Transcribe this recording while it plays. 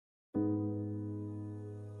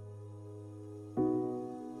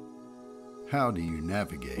How do you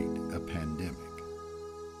navigate a pandemic?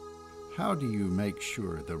 How do you make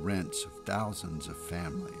sure the rents of thousands of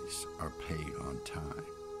families are paid on time?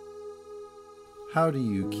 How do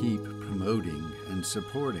you keep promoting and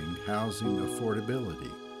supporting housing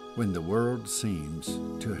affordability when the world seems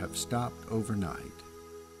to have stopped overnight?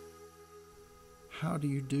 How do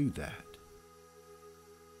you do that?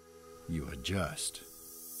 You adjust.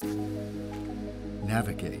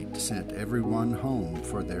 Navigate sent everyone home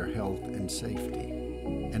for their health and safety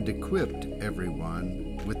and equipped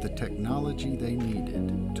everyone with the technology they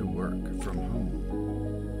needed to work from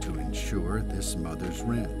home, to ensure this mother's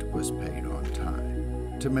rent was paid on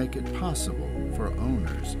time, to make it possible for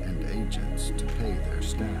owners and agents to pay their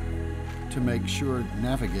staff, to make sure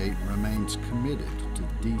Navigate remains committed to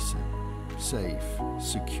decent, safe,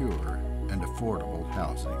 secure, and affordable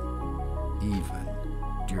housing, even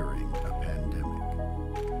during a pandemic.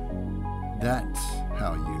 That's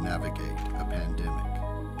how you navigate a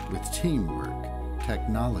pandemic, with teamwork,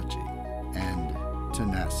 technology, and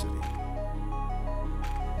tenacity.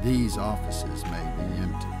 These offices may be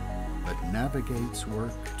empty, but Navigate's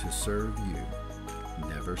work to serve you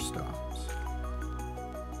never stops.